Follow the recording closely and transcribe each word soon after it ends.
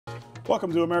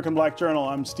Welcome to American Black Journal.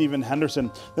 I'm Stephen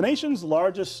Henderson. The nation's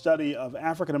largest study of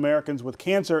African Americans with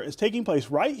cancer is taking place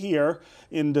right here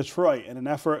in Detroit in an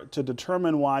effort to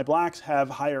determine why blacks have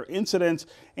higher incidence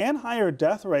and higher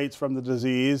death rates from the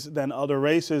disease than other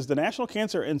races. The National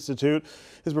Cancer Institute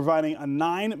is providing a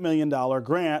 $9 million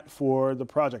grant for the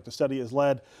project. The study is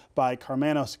led by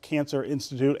Karmanos Cancer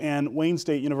Institute and Wayne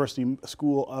State University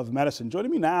School of Medicine.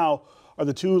 Joining me now are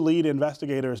the two lead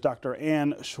investigators, Dr.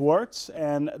 Ann Schwartz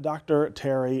and Dr.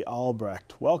 Teri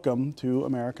Albrecht. Welcome to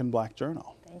American Black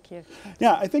Journal. Thank you.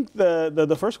 Yeah, I think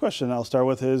the first question I'll start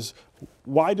with is,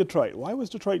 why Detroit? Why was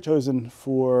Detroit chosen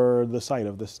for the site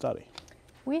of this study?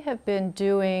 We have been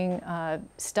doing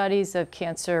studies of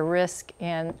cancer risk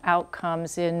and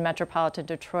outcomes in metropolitan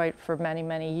Detroit for many,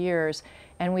 many years.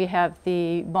 And we have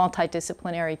the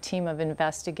multidisciplinary team of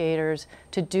investigators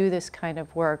to do this kind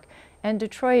of work. And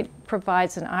Detroit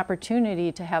provides an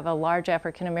opportunity to have a large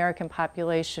African American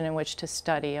population in which to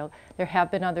study. There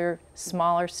have been other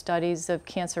smaller studies of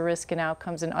cancer risk and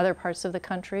outcomes in other parts of the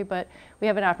country, but we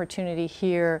have an opportunity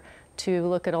here to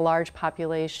look at a large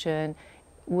population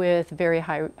with very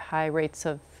high rates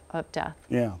of death.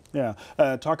 Yeah.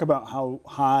 Talk about how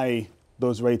high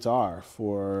those rates are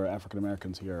for African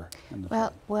Americans here in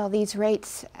Detroit. Well, these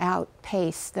rates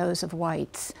outpace those of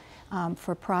whites.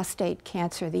 For prostate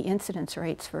cancer, the incidence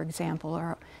rates, for example,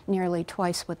 are nearly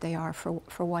twice what they are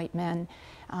for white men.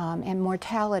 And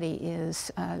mortality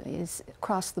is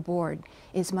across the board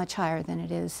is much higher than it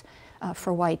is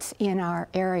for whites in our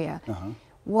area.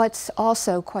 What's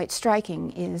also quite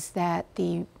striking is that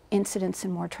the incidence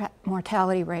and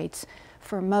mortality rates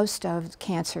for most of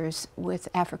cancers with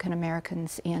African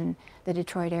Americans in the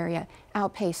Detroit area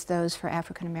outpace those for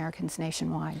African Americans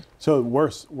nationwide. So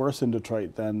worse in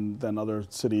Detroit than other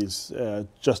cities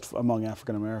just among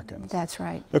African Americans. That's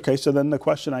right. Okay, so then the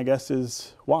question, I guess,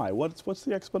 is why? What's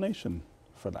the explanation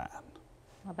for that?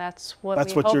 Well, that's what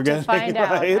we hope to find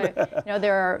out. You know,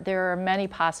 there are many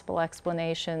possible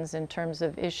explanations in terms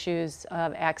of issues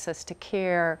of access to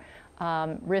care,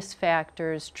 risk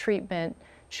factors, treatment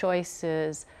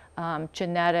choices,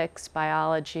 genetics,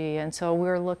 biology, and so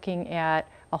we're looking at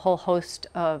a whole host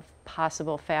of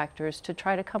possible factors to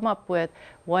try to come up with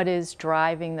what is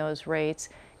driving those rates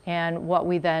and what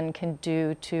we then can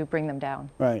do to bring them down.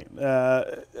 Right.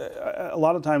 A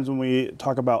lot of times when we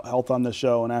talk about health on the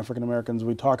show and African Americans,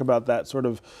 we talk about that sort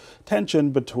of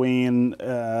tension between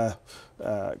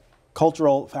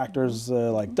cultural factors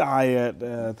like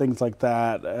diet, things like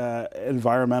that,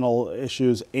 environmental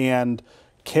issues, and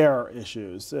care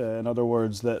issues. In other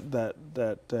words,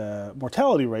 that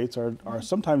mortality rates are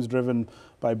sometimes driven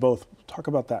by both. Talk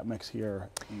about that mix here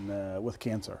with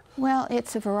cancer. Well,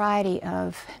 it's a variety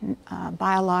of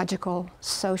biological,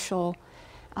 social,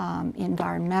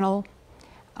 environmental,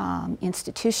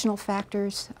 institutional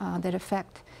factors that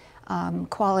affect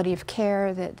quality of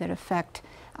care, that affect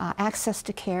access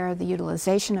to care, the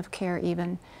utilization of care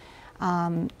even.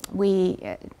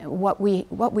 What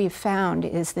we've found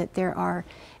is that there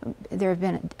have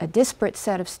been a disparate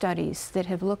set of studies that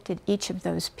have looked at each of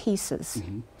those pieces.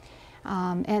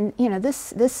 And you know,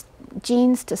 this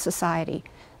genes to society.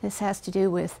 This has to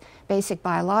do with basic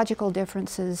biological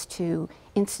differences, to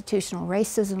institutional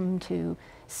racism, to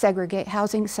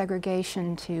housing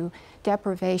segregation, to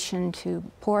deprivation, to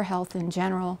poor health in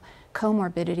general,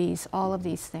 comorbidities, all of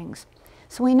these things.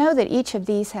 So we know that each of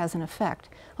these has an effect.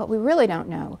 What we really don't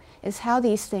know is how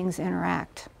these things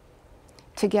interact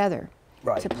together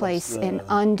to place an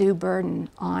undue burden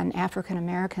on African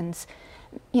Americans.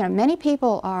 You know, many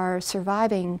people are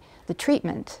surviving the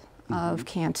treatment of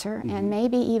cancer and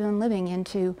maybe even living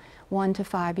into 1 to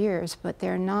 5 years, but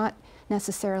they're not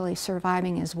necessarily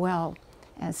surviving as well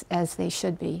as they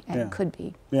should be and could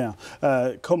be. Yeah,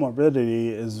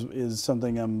 comorbidity is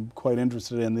something I'm quite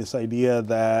interested in, this idea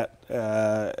that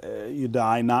you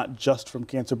die not just from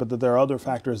cancer, but that there are other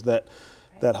factors that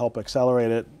help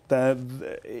accelerate it. That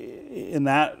in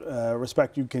that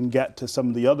respect, you can get to some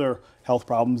of the other health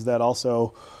problems that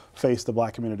also face the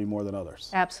Black community more than others.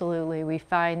 Absolutely. We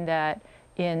find that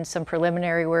in some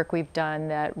preliminary work we've done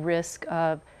that risk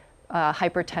of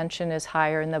hypertension is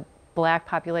higher in the Black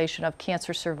population of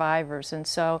cancer survivors. And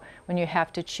so when you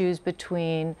have to choose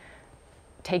between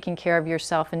taking care of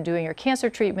yourself and doing your cancer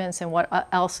treatments and what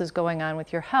else is going on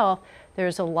with your health,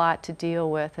 there's a lot to deal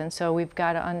with. And so we've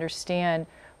got to understand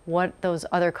what those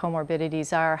other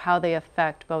comorbidities are, how they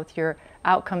affect both your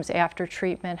outcomes after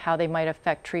treatment, how they might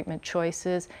affect treatment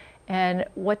choices, and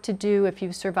what to do if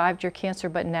you've survived your cancer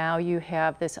but now you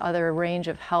have this other range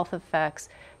of health effects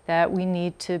that we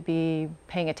need to be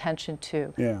paying attention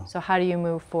to. Yeah. So how do you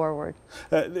move forward?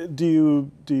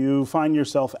 Do you find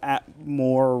yourself at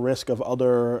more risk of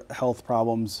other health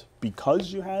problems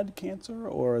because you had cancer,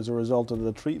 or as a result of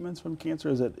the treatments from cancer?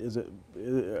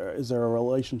 Is there a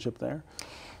relationship there?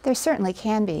 There certainly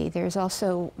can be. There's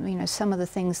also, some of the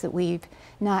things that we've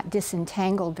not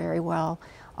disentangled very well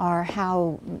are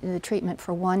how the treatment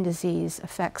for one disease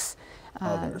affects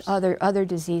other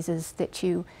diseases that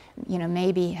you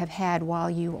maybe have had while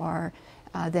you are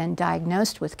then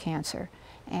diagnosed with cancer,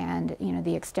 and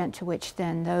the extent to which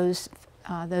then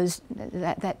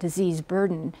that disease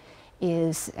burden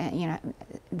is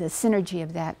the synergy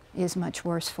of that is much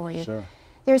worse for you. Sure.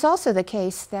 There's also the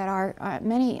case that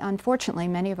unfortunately,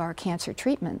 many of our cancer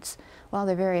treatments, while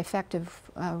they're very effective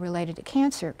related to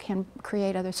cancer, can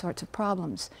create other sorts of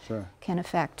problems. Sure. Can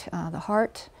affect the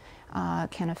heart,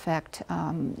 can affect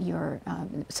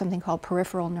something called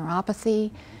peripheral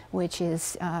neuropathy, which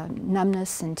is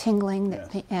numbness and tingling,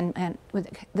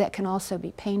 that can also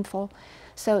be painful.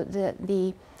 So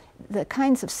the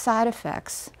kinds of side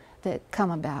effects that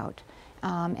come about,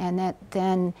 and that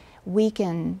then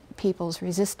weaken people's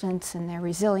resistance and their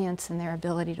resilience and their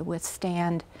ability to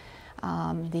withstand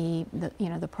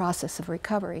the process of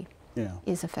recovery. Yeah.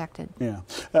 Is affected. Yeah.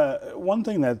 One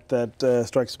thing that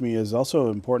strikes me as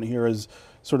also important here is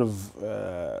sort of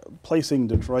placing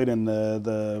Detroit in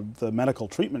the medical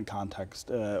treatment context.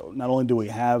 Not only do we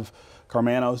have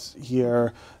Karmanos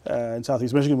here in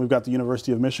Southeast Michigan, we've got the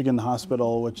University of Michigan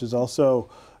Hospital, which is also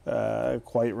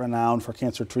quite renowned for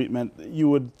cancer treatment. You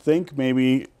would think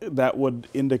maybe that would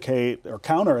indicate or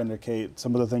counter-indicate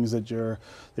some of the things that you're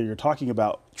talking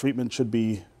about. Treatment should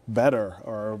be better,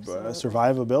 or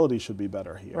survivability should be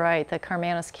better here. Right. The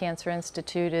Karmanos Cancer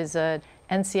Institute is a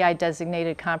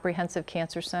NCI-designated comprehensive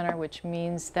cancer center, which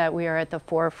means that we are at the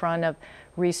forefront of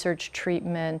research,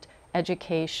 treatment,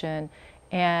 education,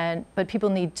 but people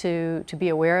need to be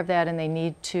aware of that, and they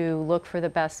need to look for the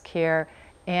best care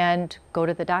and go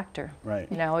to the doctor. Right.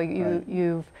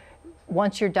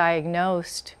 Once you're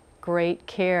diagnosed, great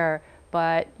care,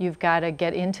 but you've got to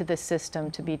get into the system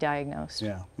to be diagnosed.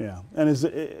 Yeah, yeah. And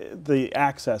the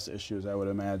access issues, I would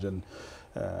imagine,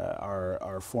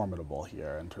 are formidable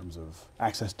here in terms of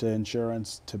access to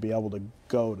insurance to be able to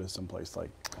go to some place like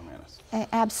Karmanos.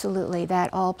 Absolutely,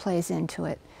 that all plays into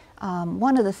it.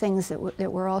 One of the things that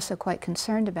we're also quite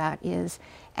concerned about is,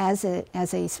 as a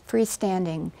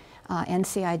freestanding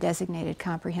NCI-designated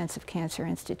Comprehensive Cancer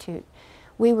Institute,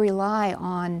 we rely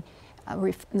on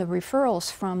the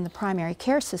referrals from the primary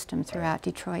care system throughout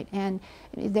Detroit, and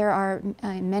there are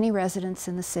many residents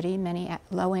in the city, many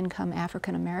low-income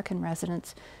African-American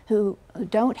residents who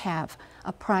don't have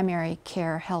a primary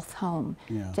care health home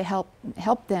to help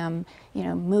them,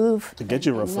 move to get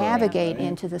you referred, navigate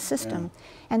into the system. Yeah.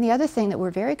 And the other thing that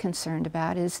we're very concerned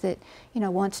about is that,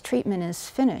 once treatment is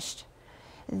finished,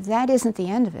 that isn't the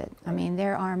end of it. I mean,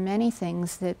 there are many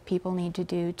things that people need to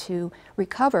do to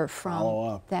recover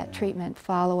from that treatment,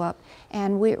 follow up.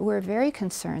 And we're very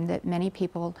concerned that many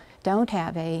people don't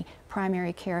have a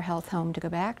primary care health home to go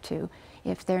back to.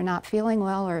 If they're not feeling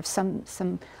well, or if some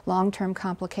long-term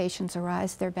complications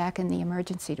arise, they're back in the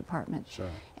emergency department. Sure.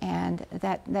 And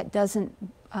that doesn't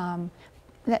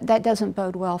that doesn't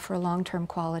bode well for long-term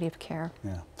quality of care.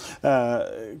 Yeah.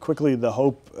 Quickly, the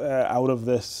hope out of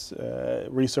this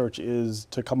research is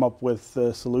to come up with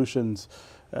solutions.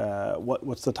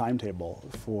 What's the timetable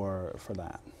for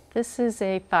that? This is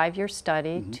a 5-year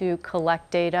study to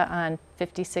collect data on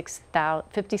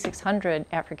 5,600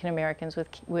 African Americans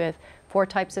with 4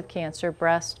 types of cancer: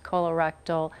 breast,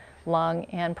 colorectal, lung,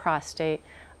 and prostate.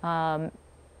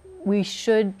 We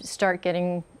should start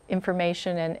getting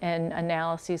information and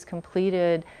analyses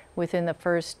completed within the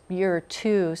first year or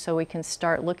 2, so we can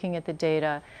start looking at the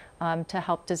data to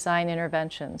help design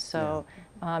interventions. So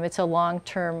it's a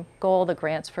long-term goal. The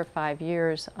grant's for 5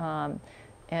 years, and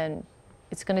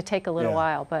it's going to take a little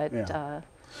while, but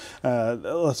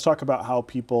let's talk about how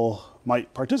people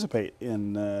might participate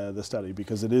in the study,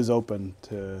 because it is open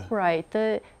to... Right.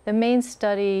 The main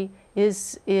study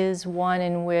is one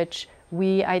in which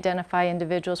we identify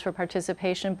individuals for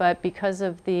participation, but because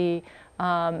of the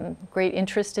great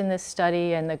interest in this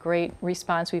study and the great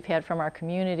response we've had from our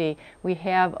community, we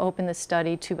have opened the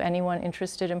study to anyone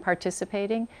interested in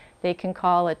participating. They can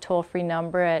call a toll-free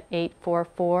number at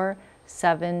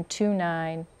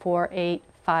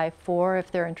 844-729-4854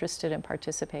 if they're interested in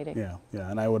participating. Yeah,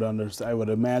 and I would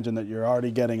imagine that you're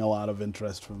already getting a lot of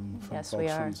interest from yes,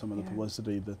 folks from some of the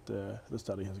publicity that the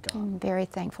study has gotten. I'm very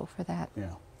thankful for that.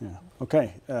 Yeah.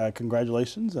 Okay,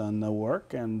 congratulations on the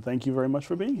work, and thank you very much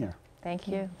for being here. Thank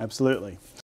you. Absolutely.